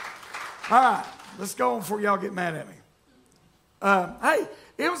All right, let's go on before y'all get mad at me. Hey,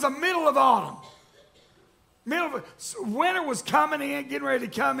 it was the middle of autumn. Winter was coming in, getting ready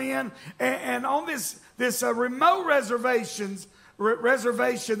to come in, and on this remote reservation,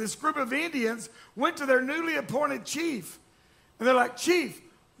 this group of Indians went to their newly appointed chief, and they're like, "Chief,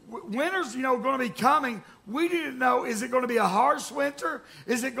 winter's going to be coming. We didn't know, is it going to be a harsh winter?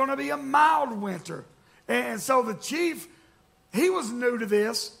 Is it going to be a mild winter?" And so the chief, he was new to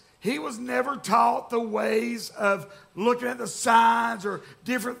this. He was never taught the ways of looking at the signs or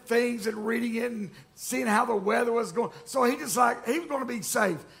different things and reading it and seeing how the weather was going. So he was going to be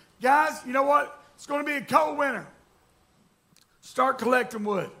safe. Guys, you know what? It's going to be a cold winter. Start collecting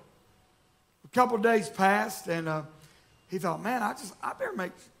wood. A couple of days passed, and he thought, man,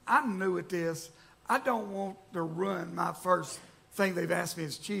 I'm new at this. I don't want to ruin my first thing they've asked me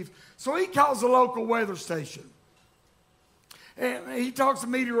as chief. So he calls the local weather station. And he talks to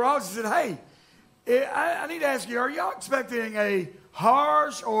meteorologists and said, hey, I need to ask you, are y'all expecting a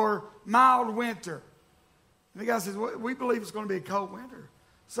harsh or mild winter? And the guy says, well, we believe it's going to be a cold winter.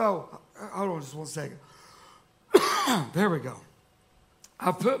 So, hold on just one second. There we go.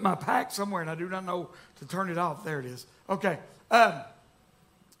 I put my pack somewhere, and I do not know to turn it off. There it is. Okay.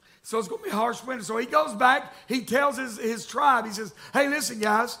 So it's going to be a harsh winter. So he goes back. He tells his tribe, he says, hey, listen,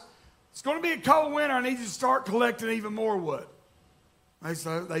 guys, it's going to be a cold winter. I need you to start collecting even more wood. They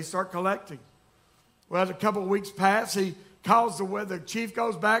start collecting. Well, a couple of weeks pass. He calls the chief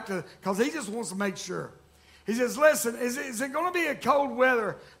goes back because he just wants to make sure. He says, listen, is it going to be a cold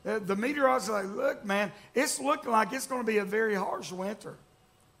weather? The meteorologist is like, look, man, it's looking like it's going to be a very harsh winter.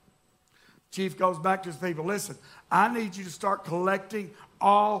 Chief goes back to his people. Listen, I need you to start collecting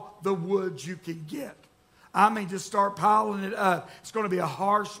all the wood you can get. I mean, just start piling it up. It's going to be a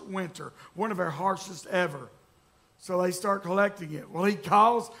harsh winter, one of our harshest ever. So they start collecting it. Well, he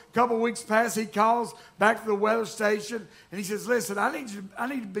calls, a couple of weeks pass, he calls back to the weather station, and he says, listen, I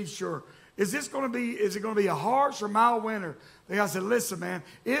need to be sure. Is it going to be a harsh or mild winter? The guy said, listen, man,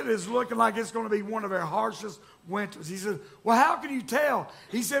 it is looking like it's going to be one of our harshest winters. He said, well, how can you tell?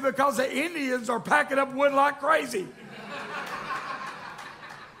 He said, because the Indians are packing up wood like crazy.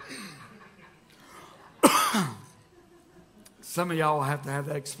 Some of y'all will have to have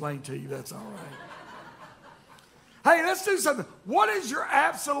that explained to you. That's all right. Hey, let's do something. What is your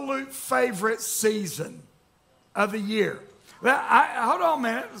absolute favorite season of the year? Hold on a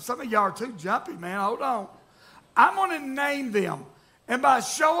minute. Some of y'all are too jumpy, man. Hold on. I'm going to name them. And by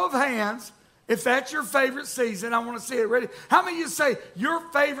show of hands, if that's your favorite season, I want to see it. Ready? How many of you say your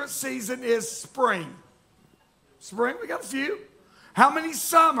favorite season is spring? Spring, we got a few. How many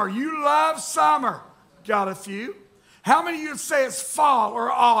summer? You love summer. Got a few. How many of you say it's fall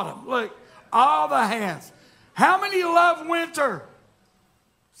or autumn? Look, all the hands. How many love winter?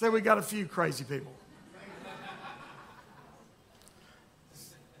 Say we got a few crazy people.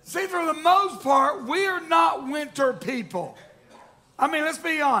 See, for the most part, we are not winter people. I mean, let's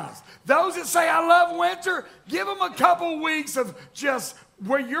be honest. Those that say, I love winter, give them a couple weeks of just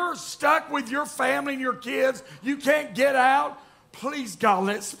where you're stuck with your family and your kids. You can't get out. Please, God,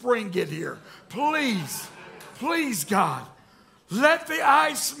 let spring get here. Please, please, God, let the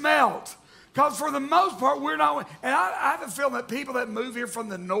ice melt. Because for the most part, we're not. And I have a feeling that people that move here from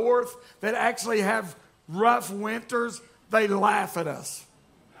the north that actually have rough winters, they laugh at us.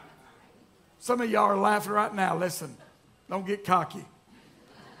 Some of y'all are laughing right now. Listen, don't get cocky.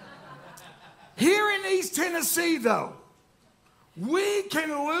 Here in East Tennessee, though, we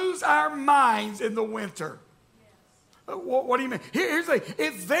can lose our minds in the winter. What do you mean? Here's the thing.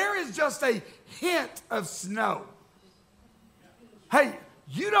 If there is just a hint of snow, hey,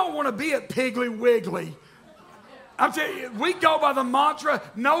 you don't want to be at Piggly Wiggly. I'm telling you, we go by the mantra,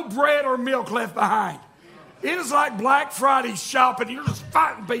 no bread or milk left behind. It is like Black Friday shopping. You're just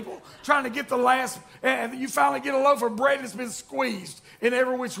fighting people, trying to get the last, and you finally get a loaf of bread that's been squeezed in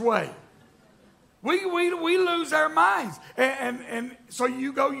every which way. We lose our minds. And so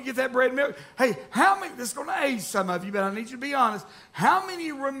you go, you get that bread and milk. Hey, how many, this is going to age some of you, but I need you to be honest. How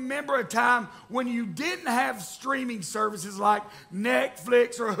many remember a time when you didn't have streaming services like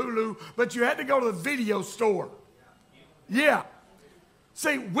Netflix or Hulu, but you had to go to the video store? Yeah.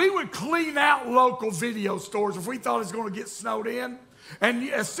 See, we would clean out local video stores if we thought it was going to get snowed in. And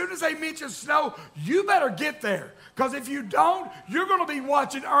as soon as they mention snow, you better get there. Because if you don't, you're going to be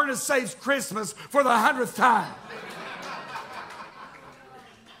watching Ernest Saves Christmas for the 100th time.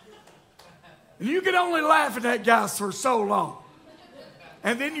 And you can only laugh at that guy for so long.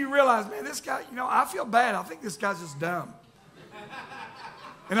 And then you realize, man, this guy, I feel bad. I think this guy's just dumb.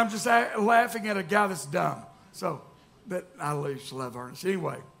 And I'm just laughing at a guy that's dumb. So, but I used to love Ernest.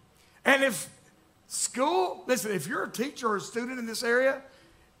 Anyway, And if school, listen, if you're a teacher or a student in this area,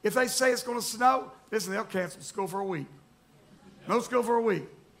 if they say it's going to snow, listen, they'll cancel school for a week. No school for a week.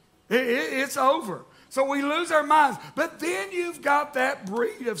 It's over. So we lose our minds. But then you've got that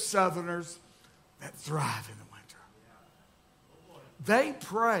breed of Southerners that thrive in the winter. They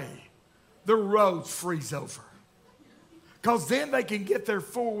pray the roads freeze over, because then they can get their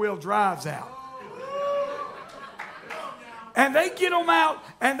four-wheel drives out. And they get them out,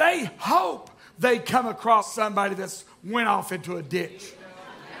 and they hope they come across somebody that's went off into a ditch.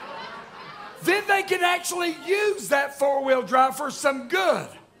 Then they can actually use that four-wheel drive for some good.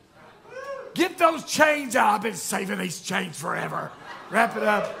 Get those chains out. I've been saving these chains forever. Wrap it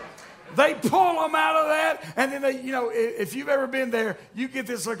up. They pull them out of that, and then they, if you've ever been there, you get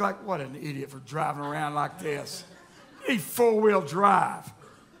this look like, what an idiot for driving around like this. You need four-wheel drive.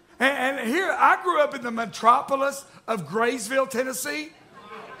 And here, I grew up in the metropolis of Graysville, Tennessee.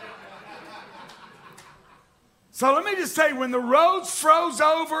 So let me just say, when the roads froze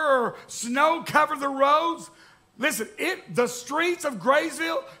over or snow covered the roads, listen, the streets of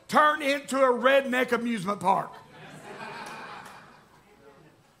Graysville turned into a redneck amusement park.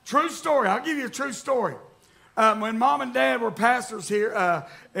 True story. I'll give you a true story. When Mom and Dad were pastors here,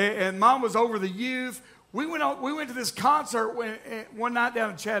 and Mom was over the youth, we went to this concert one night down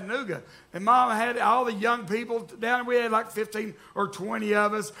in Chattanooga, and Mom had all the young people down. We had like 15 or 20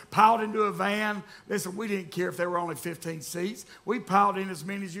 of us piled into a van. Listen, we didn't care if there were only 15 seats. We piled in as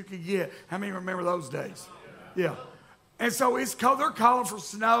many as you could get. How many remember those days? Yeah. And so they're calling for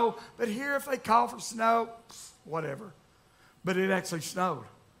snow, but here if they call for snow, whatever. But it actually snowed.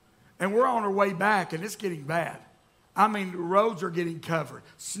 And we're on our way back, and it's getting bad. I mean, the roads are getting covered.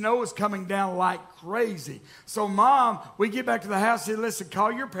 Snow is coming down like crazy. So, Mom, we get back to the house and said, listen,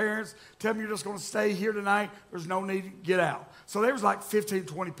 call your parents. Tell them you're just going to stay here tonight. There's no need to get out. So there was like 15,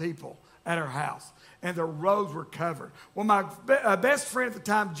 20 people at our house, and the roads were covered. Well, my best friend at the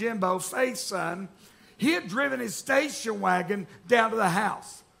time, Jimbo, Faith's son, he had driven his station wagon down to the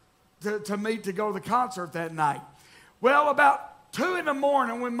house to go to the concert that night. Well, about 2 in the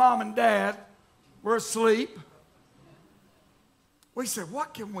morning, when Mom and Dad were asleep, we said,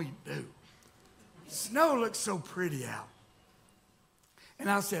 what can we do? Snow looks so pretty out.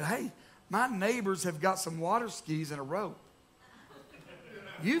 And I said, hey, my neighbors have got some water skis and a rope.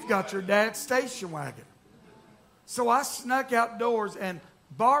 You've got your dad's station wagon. So I snuck outdoors and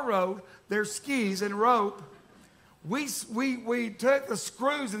borrowed their skis and rope. We took the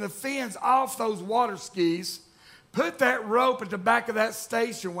screws and the fins off those water skis, put that rope at the back of that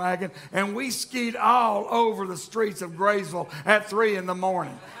station wagon, and we skied all over the streets of Graysville at 3 in the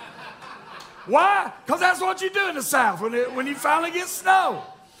morning. Why? Because that's what you do in the South when you finally get snow.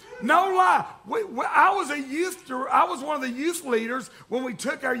 No lie. I was one of the youth leaders when we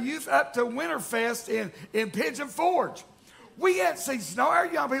took our youth up to Winterfest in Pigeon Forge. We hadn't seen snow. Our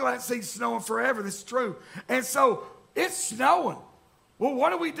young people hadn't seen snow in forever. This is true. And so it's snowing. Well,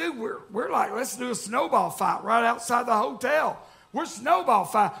 what do? We're like, let's do a snowball fight right outside the hotel. We're snowball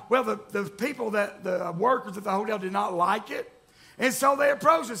fight. Well, the people the workers at the hotel did not like it. And so they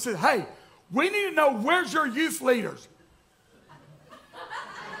approached us and said, hey, we need to know, where's your youth leaders?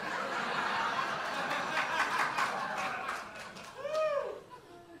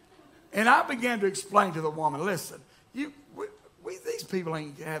 And I began to explain to the woman, listen, these people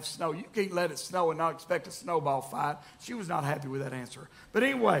ain't have snow. You can't let it snow and not expect a snowball fight. She was not happy with that answer. But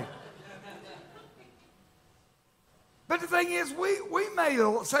anyway. But the thing is, we may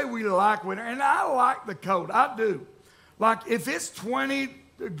say we like winter, and I like the cold. I do. Like if it's 20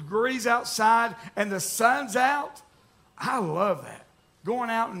 degrees outside and the sun's out, I love that. Going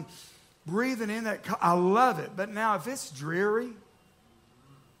out and breathing in that cold, I love it. But now if it's dreary,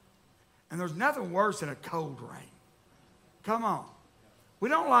 and there's nothing worse than a cold rain. Come on. We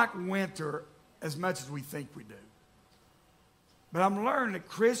don't like winter as much as we think we do. But I'm learning that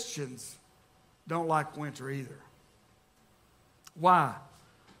Christians don't like winter either. Why?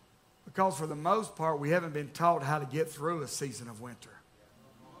 Because for the most part, we haven't been taught how to get through a season of winter.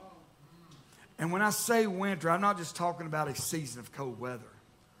 And when I say winter, I'm not just talking about a season of cold weather.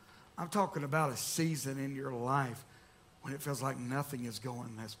 I'm talking about a season in your life when it feels like nothing is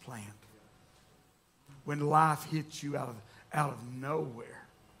going as planned. When life hits you out of nowhere.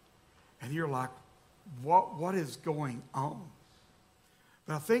 And you're like, what is going on?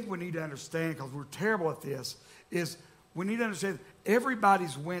 But I think we need to understand, because we're terrible at this, is we need to understand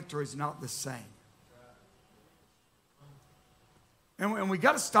everybody's winter is not the same. And we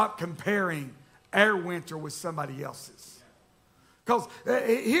got to stop comparing our winter with somebody else's. Because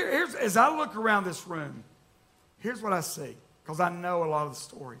here's as I look around this room, here's what I see, because I know a lot of the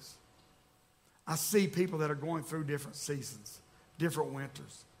stories. I see people that are going through different seasons, different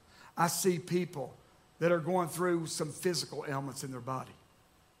winters. I see people that are going through some physical ailments in their body.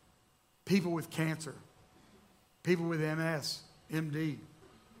 People with cancer, people with MS, MD,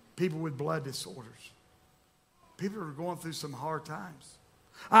 people with blood disorders. People are going through some hard times.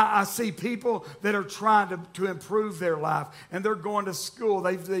 I see people that are trying to improve their life, and they're going to school.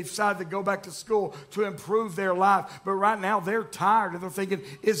 They've decided to go back to school to improve their life. But right now they're tired, and they're thinking,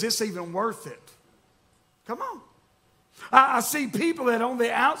 is this even worth it? Come on. I see people that on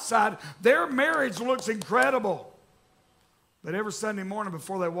the outside, their marriage looks incredible. But every Sunday morning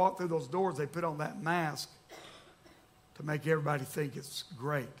before they walk through those doors, they put on that mask to make everybody think it's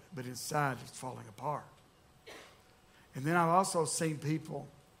great. But inside, it's falling apart. And then I've also seen people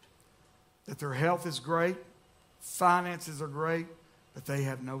that their health is great, finances are great, but they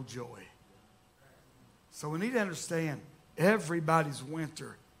have no joy. So we need to understand everybody's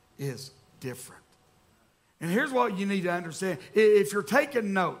winter is different. And here's what you need to understand. If you're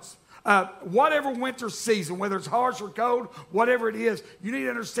taking notes, whatever winter season, whether it's harsh or cold, whatever it is, you need to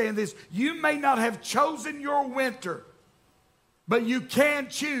understand this. You may not have chosen your winter, but you can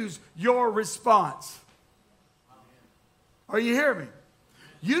choose your response. Are you hearing me?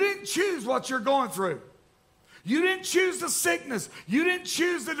 You didn't choose what you're going through. You didn't choose the sickness. You didn't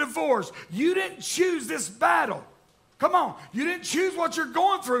choose the divorce. You didn't choose this battle. Come on. You didn't choose what you're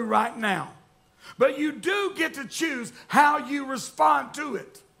going through right now. But you do get to choose how you respond to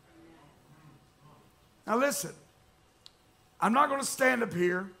it. Now listen. I'm not going to stand up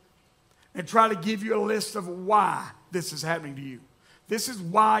here and try to give you a list of why this is happening to you. This is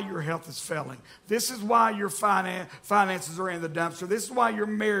why your health is failing. This is why your finances are in the dumpster. This is why your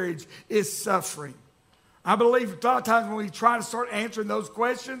marriage is suffering. I believe a lot of times when we try to start answering those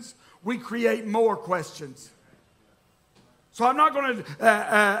questions, we create more questions. So I'm not going to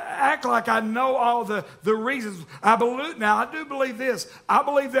act like I know all the reasons. I do believe this. I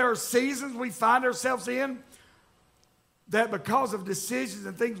believe there are seasons we find ourselves in that because of decisions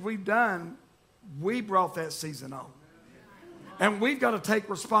and things we've done, we brought that season on. And we've got to take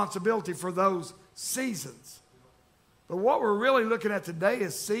responsibility for those seasons. But what we're really looking at today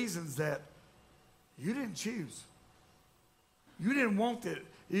is seasons that you didn't choose. You didn't want it.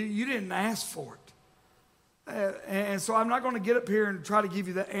 You didn't ask for it. And so I'm not going to get up here and try to give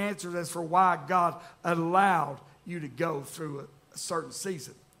you the answers as for why God allowed you to go through a certain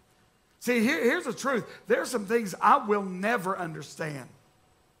season. See, here's the truth. There are some things I will never understand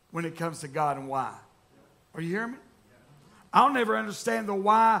when it comes to God and why. Are you hearing me? I'll never understand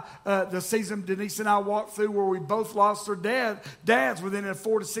the season Denise and I walked through where we both lost our dads within a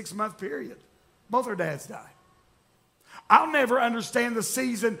 4 to 6 month period. Both our dads died. I'll never understand the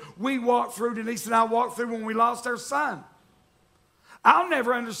season we walked through, Denise and I walked through when we lost our son. I'll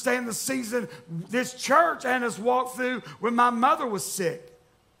never understand the season this church and us walked through when my mother was sick.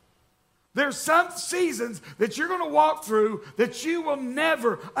 There's some seasons that you're going to walk through that you will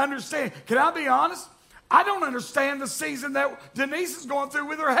never understand. Can I be honest? I don't understand the season that Denise is going through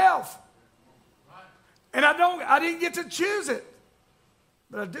with her health. And I didn't get to choose it.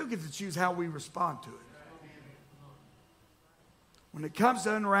 But I do get to choose how we respond to it. When it comes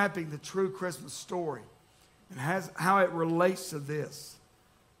to unwrapping the true Christmas story and how it relates to this,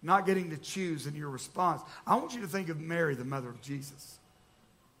 not getting to choose in your response, I want you to think of Mary, the mother of Jesus.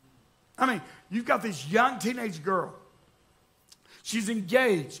 I mean, you've got this young teenage girl. She's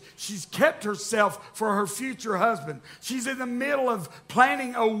engaged. She's kept herself for her future husband. She's in the middle of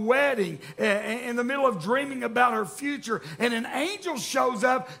planning a wedding, in the middle of dreaming about her future. And an angel shows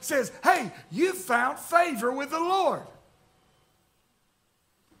up, says, hey, you found favor with the Lord.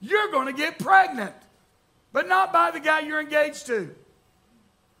 You're going to get pregnant, but not by the guy you're engaged to.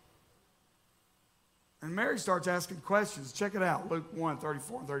 And Mary starts asking questions. Check it out, Luke 1,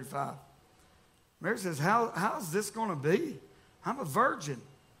 34 and 35. Mary says, how is this going to be? I'm a virgin.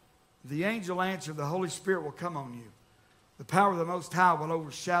 The angel answered, the Holy Spirit will come on you. The power of the Most High will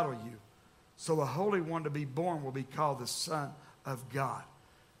overshadow you. So the Holy One to be born will be called the Son of God.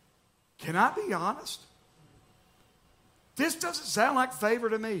 Can I be honest? This doesn't sound like favor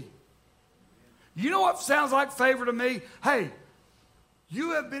to me. You know what sounds like favor to me? Hey,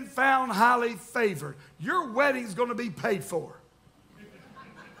 you have been found highly favored. Your wedding's going to be paid for.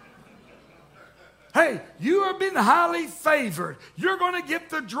 Hey, you have been highly favored. You're going to get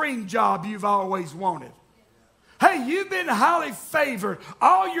the dream job you've always wanted. Hey, you've been highly favored.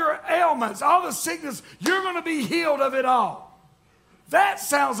 All your ailments, all the sickness, you're going to be healed of it all. That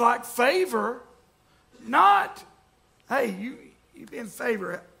sounds like favor, not, hey, you've been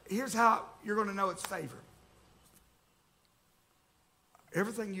favored. Here's how you're going to know it's favor.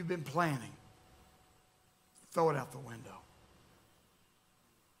 Everything you've been planning, throw it out the window.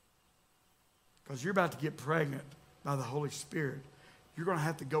 Because you're about to get pregnant by the Holy Spirit. You're going to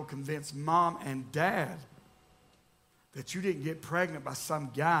have to go convince mom and dad that you didn't get pregnant by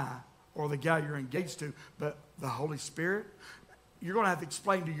some guy or the guy you're engaged to, but the Holy Spirit. You're going to have to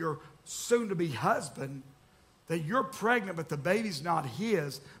explain to your soon-to-be husband that you're pregnant, but the baby's not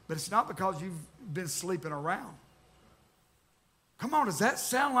his, but it's not because you've been sleeping around. Come on, does that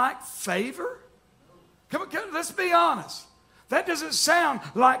sound like favor? Come on, let's be honest. That doesn't sound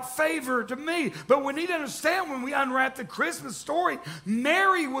like favor to me. But we need to understand when we unwrap the Christmas story,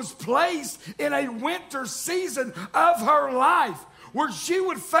 Mary was placed in a winter season of her life where she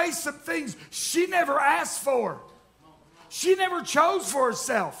would face some things she never asked for. She never chose for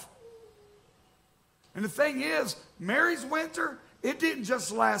herself. And the thing is, Mary's winter, it didn't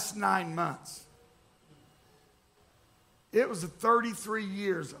just last 9 months. It was 33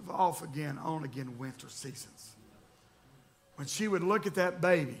 years of off again, on again winter seasons. When she would look at that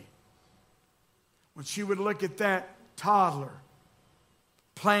baby, when she would look at that toddler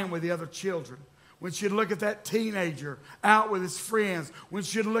playing with the other children, when she'd look at that teenager out with his friends, when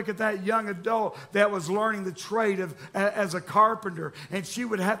she'd look at that young adult that was learning the trade of as a carpenter, and she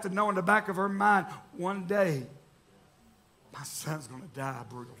would have to know in the back of her mind, one day, my son's going to die a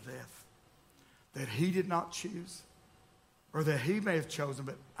brutal death that he did not choose, or that he may have chosen,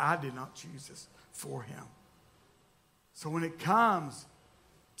 but I did not choose this for him. So when it comes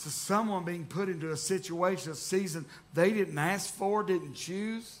to someone being put into a situation, a season they didn't ask for, didn't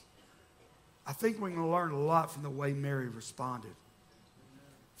choose, I think we can learn a lot from the way Mary responded.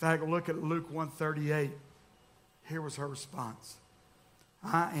 In fact, look at Luke 1:38. Here was her response.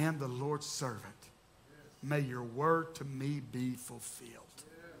 I am the Lord's servant. May your word to me be fulfilled.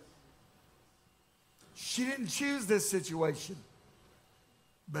 She didn't choose this situation,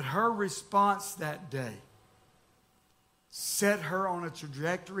 but her response that day set her on a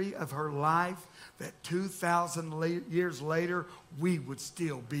trajectory of her life that 2,000 years later, we would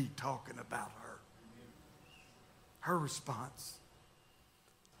still be talking about her. Her response.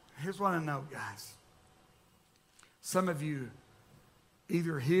 Here's what I know, guys. Some of you,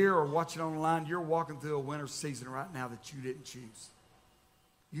 either here or watching online, you're walking through a winter season right now that you didn't choose.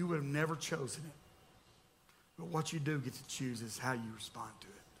 You would have never chosen it. But what you do get to choose is how you respond to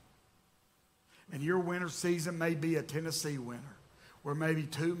it. And your winter season may be a Tennessee winter, where maybe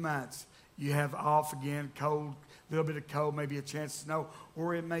 2 months you have off again, cold, a little bit of cold, maybe a chance of snow,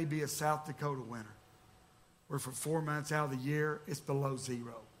 or it may be a South Dakota winter, where for 4 months out of the year, it's below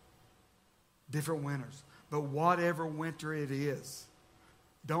zero. Different winters. But whatever winter it is,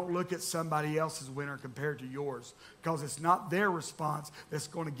 don't look at somebody else's winter compared to yours, because it's not their response that's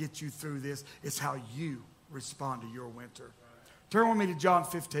going to get you through this. It's how you respond to your winter. Turn with me to John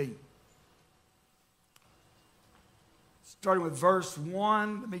 15. Starting with verse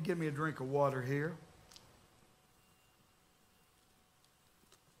 1. Let me get me a drink of water here.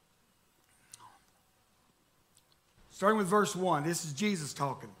 Starting with verse 1. This is Jesus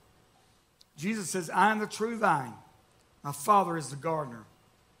talking. Jesus says, I am the true vine. My Father is the gardener.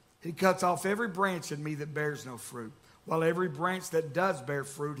 He cuts off every branch in me that bears no fruit, while every branch that does bear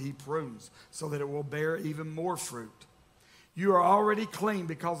fruit, he prunes, so that it will bear even more fruit. You are already clean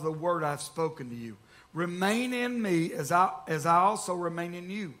because of the word I've spoken to you. Remain in me as I also remain in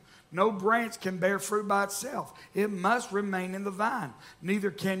you. No branch can bear fruit by itself. It must remain in the vine.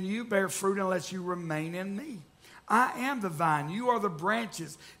 Neither can you bear fruit unless you remain in me. I am the vine. You are the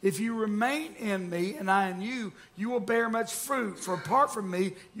branches. If you remain in me and I in you, you will bear much fruit. For apart from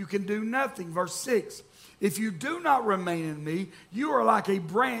me, you can do nothing. Verse 6. If you do not remain in me, you are like a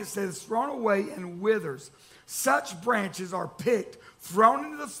branch that is thrown away and withers. Such branches are picked, thrown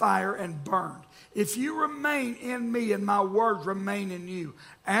into the fire, and burned. If you remain in me and my words remain in you,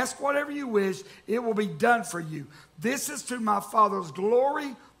 ask whatever you wish, it will be done for you. This is to my Father's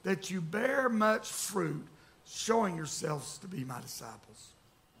glory, that you bear much fruit, showing yourselves to be my disciples.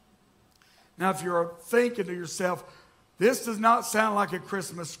 Now, if you're thinking to yourself, this does not sound like a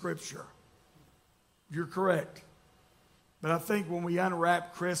Christmas scripture, you're correct. But I think when we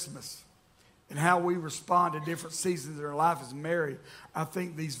unwrap Christmas and how we respond to different seasons in our life as Mary, I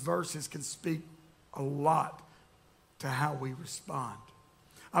think these verses can speak a lot to how we respond.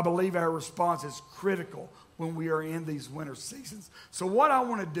 I believe our response is critical when we are in these winter seasons. So what I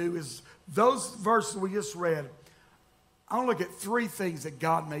want to do is, those verses we just read, I want to look at 3 things that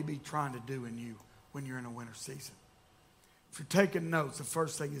God may be trying to do in you when you're in a winter season. If you're taking notes, the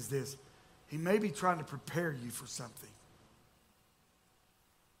first thing is this. He may be trying to prepare you for something.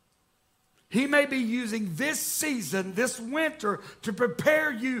 He may be using this season, this winter, to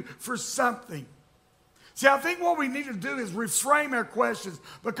prepare you for something. See, I think what we need to do is reframe our questions,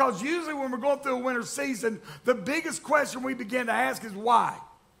 because usually when we're going through a winter season, the biggest question we begin to ask is why?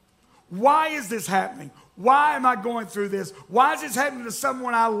 Why is this happening? Why am I going through this? Why is this happening to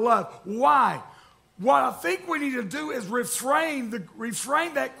someone I love? Why? What I think we need to do is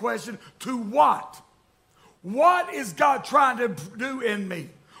reframe that question to what? What is God trying to do in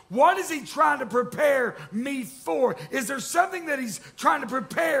me? What is he trying to prepare me for? Is there something that he's trying to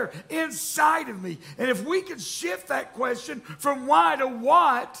prepare inside of me? And if we could shift that question from why to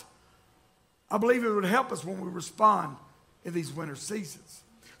what, I believe it would help us when we respond in these winter seasons.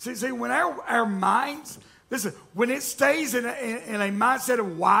 See, when our minds, listen, when it stays in a mindset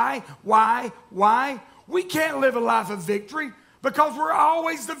of why, we can't live a life of victory, because we're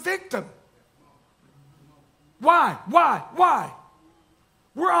always the victim. Why?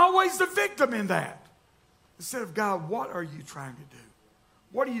 We're always the victim in that. Instead of, God, what are you trying to do?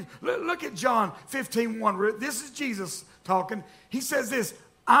 What do you, look at John 15:1. This is Jesus talking. He says this,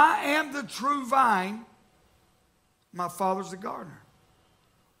 I am the true vine, my Father's the gardener.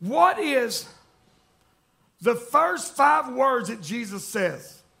 What is the first 5 words that Jesus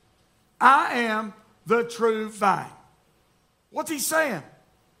says? I am the true vine. What's he saying?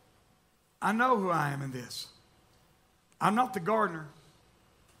 I know who I am in this. I'm not the gardener.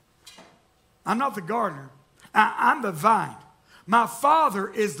 I'm not the gardener. I'm the vine. My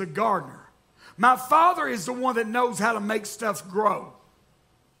Father is the gardener. My Father is the one that knows how to make stuff grow.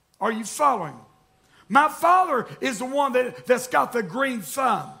 Are you following? My Father is the one that's got the green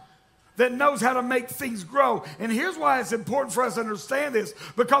thumb, that knows how to make things grow. And here's why it's important for us to understand this.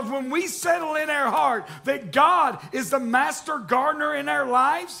 Because when we settle in our heart that God is the master gardener in our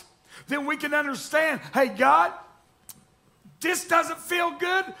lives, then we can understand, hey, God, this doesn't feel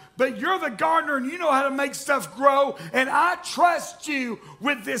good, but you're the gardener and you know how to make stuff grow, and I trust you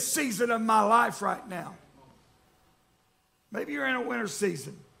with this season of my life right now. Maybe you're in a winter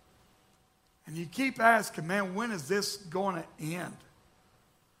season and you keep asking, man, when is this going to end?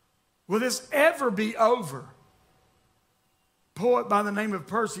 Will this ever be over? A poet by the name of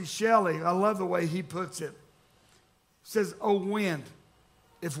Percy Shelley, I love the way he puts it, says, "O wind,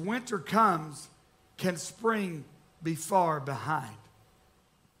 if winter comes, can spring be far behind?"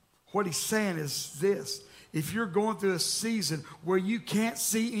 What he's saying is this: if you're going through a season where you can't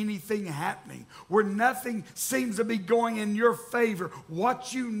see anything happening, where nothing seems to be going in your favor,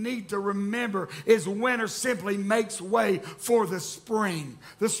 what you need to remember is winter simply makes way for the spring.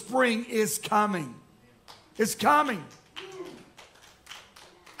 The spring is coming. It's coming.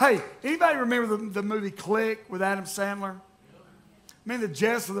 Hey, anybody remember the movie Click with Adam Sandler? I mean, the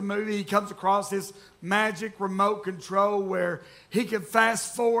gist of the movie, he comes across this magic remote control where he can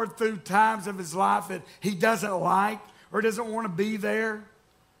fast forward through times of his life that he doesn't like or doesn't want to be there.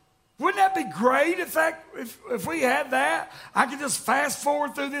 Wouldn't that be great if we had that? I could just fast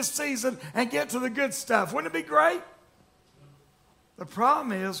forward through this season and get to the good stuff. Wouldn't it be great? The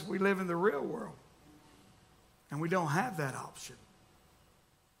problem is we live in the real world and we don't have that option.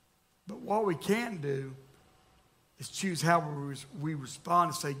 But what we can do is choose how we respond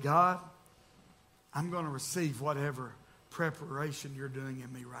and say, God, I'm going to receive whatever preparation you're doing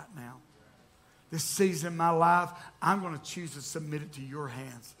in me right now. This season in my life, I'm going to choose to submit it to your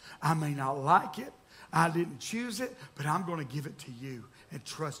hands. I may not like it. I didn't choose it, but I'm going to give it to you and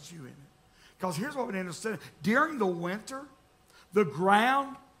trust you in it. Because here's what we understand. During the winter, the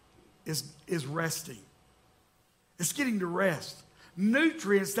ground is resting. It's getting to rest.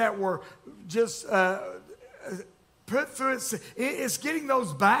 Nutrients that were just put through it's getting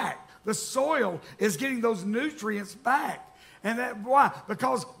those back. The soil is getting those nutrients back. And that why?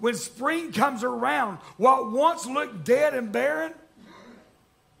 Because when spring comes around, what once looked dead and barren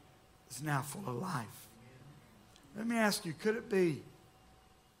is now full of life. Let me ask you, could it be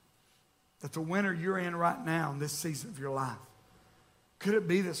that the winter you're in right now in this season of your life, could it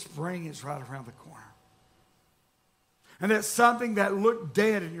be that spring is right around the corner? And that something that looked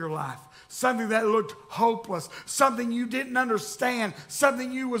dead in your life, something that looked hopeless, something you didn't understand,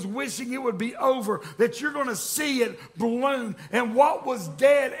 something you was wishing it would be over, that you're going to see it bloom. And what was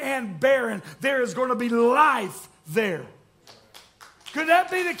dead and barren, there is going to be life there. Could that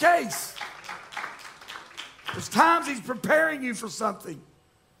be the case? There's times he's preparing you for something.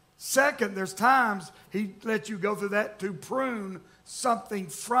 Second, there's times he lets you go through that to prune something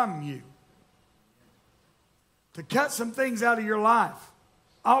from you. To cut some things out of your life,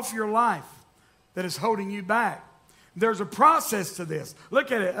 off your life, that is holding you back. There's a process to this.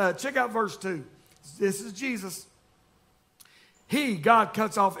 Look at it. Check out verse 2. This is Jesus. He, God,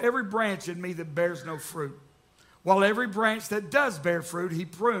 cuts off every branch in me that bears no fruit, while every branch that does bear fruit, he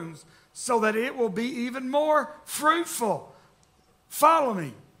prunes so that it will be even more fruitful. Follow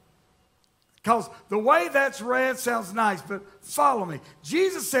me. Because the way that's read sounds nice, but follow me.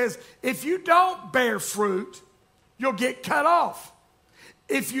 Jesus says, if you don't bear fruit, you'll get cut off.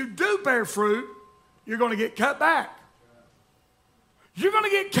 If you do bear fruit, you're going to get cut back. You're going to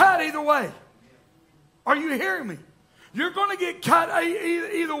get cut either way. Are you hearing me? You're going to get cut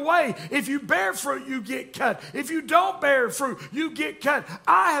either way. If you bear fruit, you get cut. If you don't bear fruit, you get cut.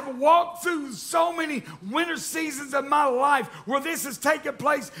 I have walked through so many winter seasons of my life where this has taken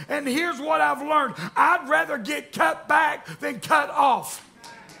place, and here's what I've learned. I'd rather get cut back than cut off.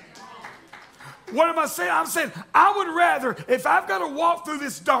 What am I saying? I'm saying I would rather, if I've got to walk through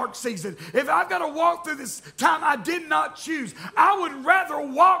this dark season, if I've got to walk through this time I did not choose, I would rather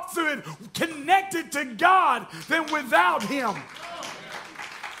walk through it connected to God than without Him. I'm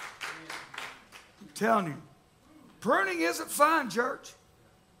telling you, pruning isn't fun, church.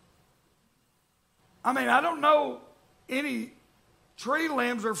 I mean, I don't know any tree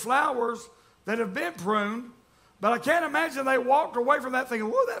limbs or flowers that have been pruned, but I can't imagine they walked away from that thinking,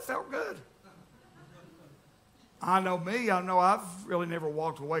 whoa, that felt good. I know me. I know I've really never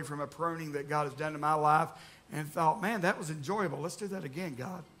walked away from a pruning that God has done in my life and thought, man, that was enjoyable. Let's do that again,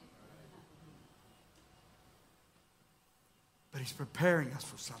 God. But He's preparing us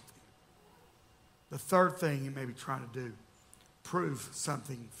for something. The third thing He may be trying to do, prove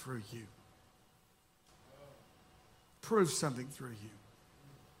something through you. Prove something through you.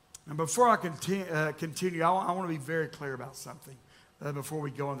 And before I continue, I want to be very clear about something before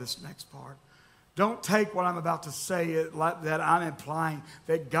we go on this next part. Don't take what I'm about to say like that I'm implying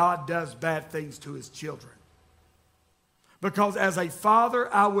that God does bad things to His children. Because as a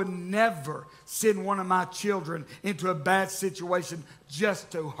father, I would never send one of my children into a bad situation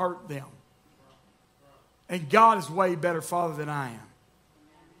just to hurt them. And God is way better father than I am.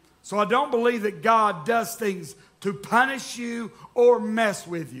 So I don't believe that God does things to punish you or mess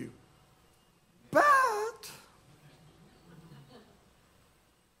with you. But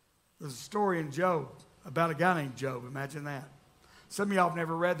there's a story in Job about a guy named Job. Imagine that. Some of y'all have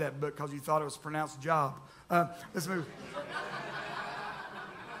never read that book because you thought it was pronounced Job. Let's move.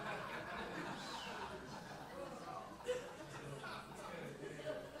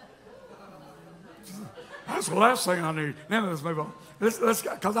 That's the last thing I need. Now let's move on. Let's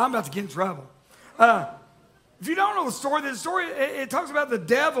because I'm about to get in trouble. If you don't know the story it talks about the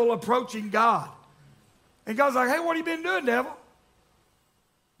devil approaching God. And God's like, hey, what have you been doing, devil?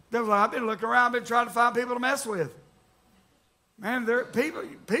 Devil's like, I've been looking around, I've been trying to find people to mess with. Man,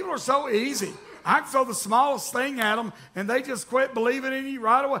 people are so easy. I can throw the smallest thing at them, and they just quit believing in you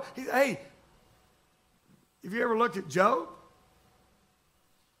right away. Hey, have you ever looked at Job?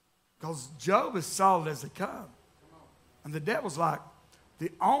 Because Job is solid as they come. And the devil's like,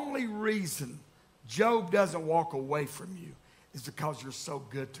 the only reason Job doesn't walk away from you is because you're so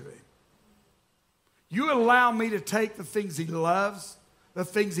good to him. You allow me to take the things he loves, the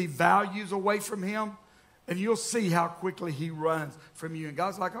things he values away from him, and you'll see how quickly he runs from you. And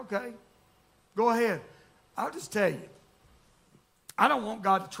God's like, okay, go ahead. I'll just tell you, I don't want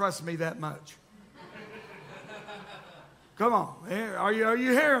God to trust me that much. Come on, are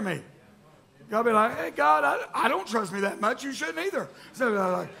you hearing me? God be like, hey, God, I don't trust me that much. You shouldn't either.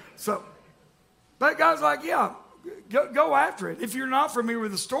 But God's like, yeah, go after it. If you're not familiar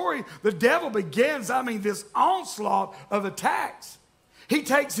with the story, the devil begins, this onslaught of attacks. He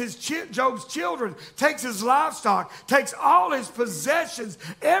takes Job's children, takes his livestock, takes all his possessions,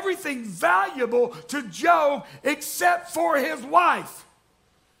 everything valuable to Job except for his wife.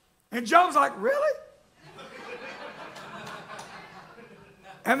 And Job's like, really?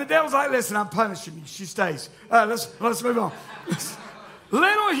 And the devil's like, listen, I'm punishing you. She stays. Let's move on.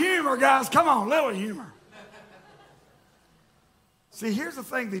 Little humor, guys. Come on, little humor. See, here's the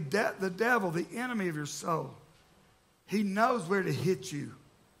thing. The devil, the enemy of your soul, he knows where to hit you,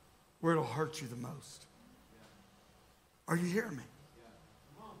 where it'll hurt you the most. Are you hearing me?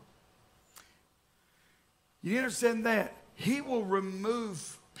 You understand that? He will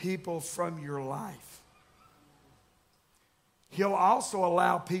remove people from your life. He'll also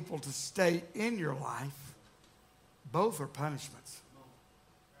allow people to stay in your life. Both are punishments.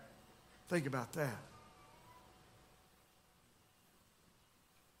 Think about that.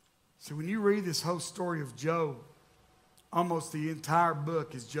 So when you read this whole story of Job, almost the entire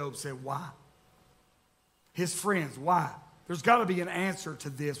book is Job said, why? His friends, why? There's got to be an answer to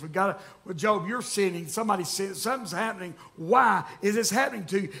this. We've got to, well, Job, you're sinning. Somebody's sinning. Something's happening. Why is this happening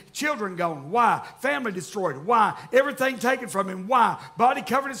to you? Children gone. Why? Family destroyed. Why? Everything taken from him. Why? Body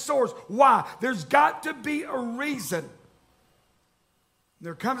covered in sores. Why? There's got to be a reason.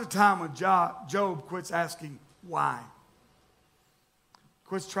 There comes a time when Job quits asking why.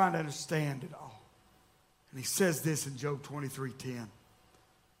 Quits trying to understand it all. And he says this in Job 23:10.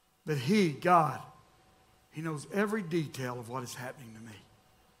 But he, God, he knows every detail of what is happening to me.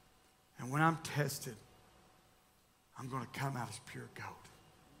 And when I'm tested, I'm going to come out as pure gold.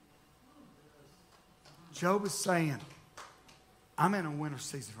 Job is saying, I'm in a winter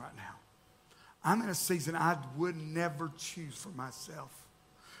season right now. I'm in a season I would never choose for myself.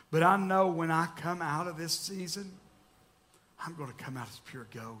 But I know when I come out of this season, I'm going to come out as pure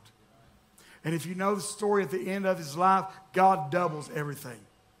gold. And if you know the story at the end of his life, God doubles everything.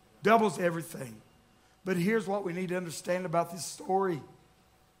 Doubles everything. But here's what we need to understand about this story.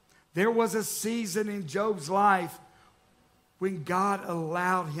 There was a season in Job's life when God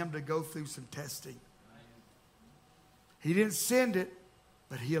allowed him to go through some testing. He didn't send it,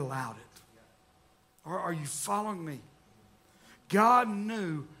 but he allowed it. Or are you following me? God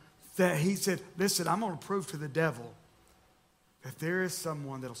knew that he said, listen, I'm going to prove to the devil that there is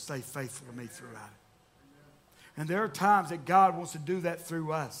someone that will stay faithful to me throughout it. And there are times that God wants to do that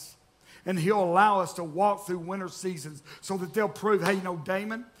through us. And he'll allow us to walk through winter seasons so that they'll prove, hey, you know,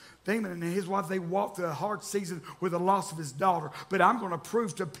 Damon and his wife, they walked through a hard season with the loss of his daughter. But I'm going to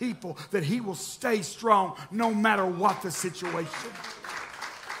prove to people that he will stay strong no matter what the situation.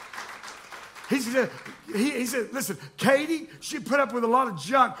 He said, listen, Katie, she put up with a lot of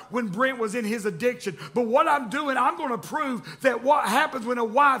junk when Brent was in his addiction. But what I'm doing, I'm going to prove that what happens when a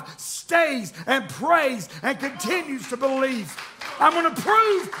wife stays and prays and continues to believe. I'm going to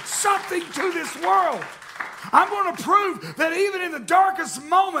prove something to this world. I'm going to prove that even in the darkest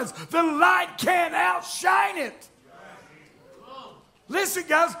moments, the light can outshine it. Listen,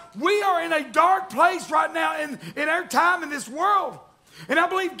 guys, we are in a dark place right now in our time in this world. And I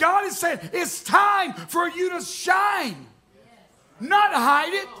believe God is saying, it's time for you to shine. Not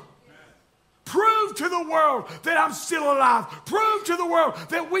hide it. Prove to the world that I'm still alive. Prove to the world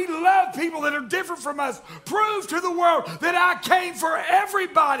that we love people that are different from us. Prove to the world that I came for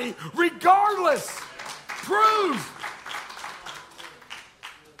everybody, regardless. Prove.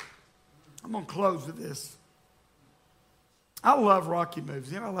 I'm going to close with this. I love Rocky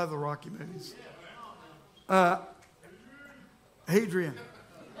movies. You know, I love the Rocky movies. Adrian,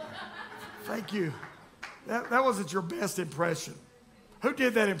 thank you. That wasn't your best impression. Who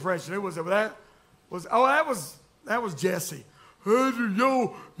did that impression? Who was it? That was Jesse. Adrian,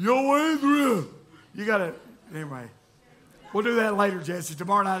 yo, Adrian. You got to, anyway. We'll do that later, Jesse.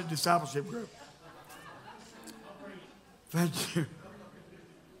 Tomorrow night at discipleship group. Thank you.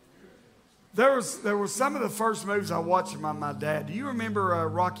 There was some of the first movies I watched with my dad. Do you remember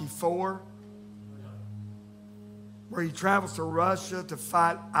Rocky IV? Where he travels to Russia to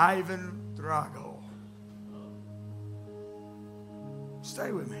fight Ivan Drago.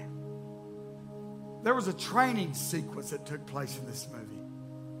 Stay with me. There was a training sequence that took place in this movie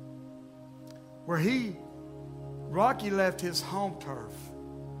where Rocky left his home turf,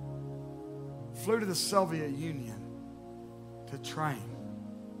 flew to the Soviet Union to train.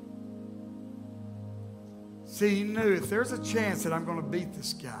 See, he knew if there's a chance that I'm going to beat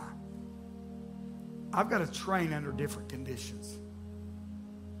this guy, I've got to train under different conditions.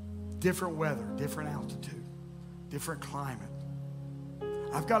 Different weather, different altitude, different climate.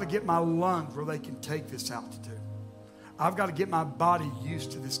 I've got to get my lungs where they can take this altitude. I've got to get my body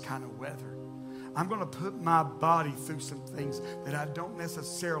used to this kind of weather. I'm going to put my body through some things that I don't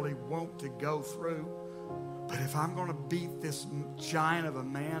necessarily want to go through. But if I'm going to beat this giant of a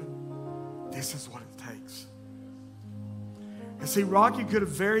man, this is what it takes. And see, Rocky could have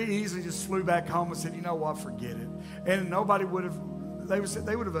very easily just flew back home and said, you know what, forget it. And nobody would have, they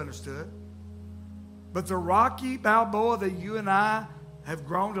would have understood. But the Rocky Balboa that you and I have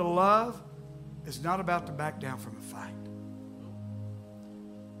grown to love is not about to back down from a fight.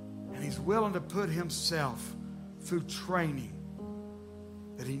 And he's willing to put himself through training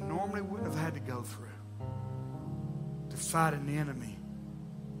that he normally wouldn't have had to go through to fight an enemy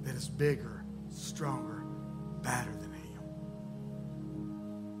that is bigger, stronger, badder than him.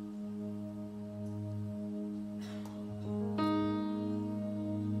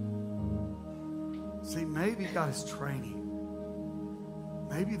 See, maybe God is training.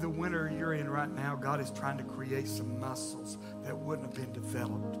 Maybe the winter you're in right now, God is trying to create some muscles that wouldn't have been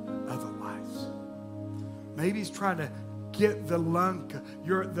developed otherwise. Maybe He's trying to get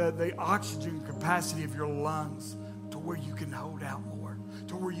the oxygen capacity of your lungs to where you can hold out more,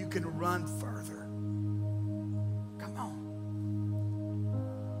 to where you can run further. Come on.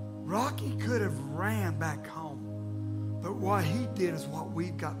 Rocky could have ran back home, but what he did is what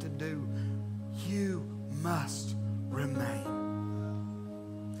we've got to do. You must remain.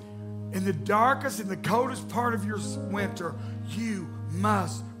 In the darkest and the coldest part of your winter, you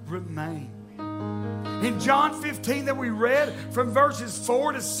must remain. In John 15 that we read from verses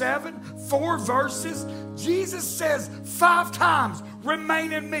 4 to 7, 4 verses, Jesus says 5 times,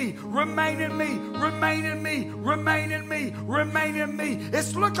 remain in me, remain in me, remain in me, remain in me, remain in me.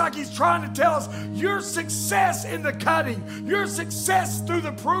 It's looked like he's trying to tell us your success in the cutting, your success through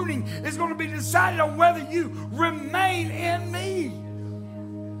the pruning is going to be decided on whether you remain in me.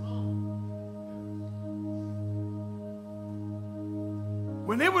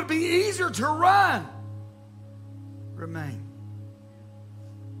 When it would be easier to run, remain.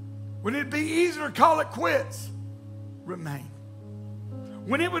 When it'd be easier to call it quits, remain.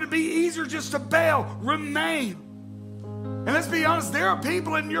 When it would be easier just to bail, remain. And let's be honest, there are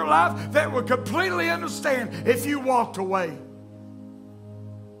people in your life that would completely understand if you walked away.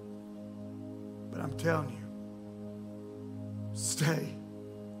 But I'm telling you, stay.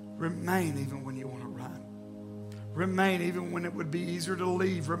 Remain even when you want to run. Remain even when it would be easier to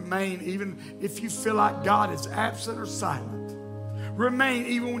leave. Remain even if you feel like God is absent or silent. Remain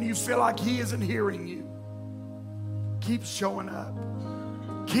even when you feel like He isn't hearing you. Keep showing up.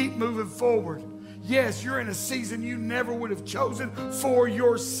 Keep moving forward. Yes, you're in a season you never would have chosen for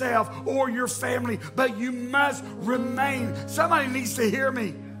yourself or your family, but you must remain. Somebody needs to hear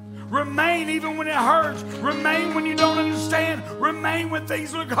me. Remain even when it hurts. Remain when you don't understand. Remain when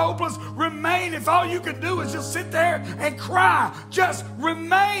things look hopeless. Remain if all you can do is just sit there and cry. Just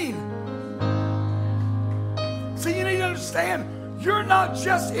remain. See, you need to understand, you're not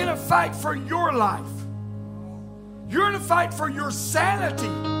just in a fight for your life. You're in a fight for your sanity.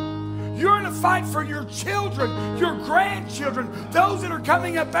 You're in a fight for your children, your grandchildren, those that are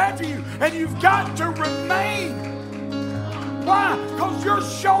coming up after you. And you've got to remain. Why? Because you're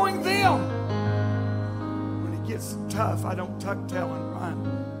showing them. When it gets tough, I don't tuck tail and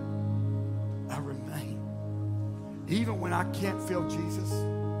run. I remain. Even when I can't feel Jesus,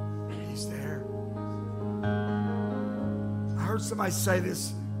 He's there. I heard somebody say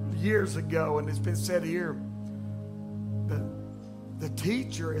this years ago, and it's been said here. The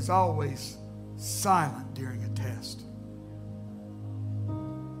teacher is always silent during a test.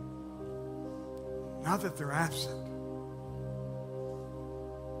 Not that they're absent.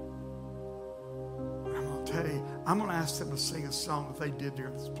 Tell you, I'm going to ask them to sing a song that they did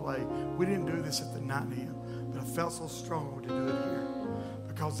during this play. We didn't do this at the 9 a.m., but I felt so strong to do it here.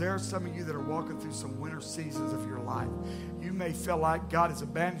 Because there are some of you that are walking through some winter seasons of your life. You may feel like God has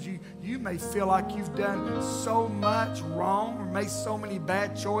abandoned you. You may feel like you've done so much wrong or made so many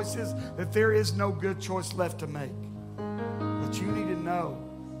bad choices that there is no good choice left to make. But you need to know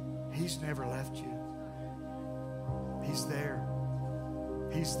He's never left you. He's there.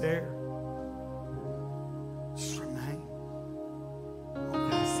 He's there. Just remember.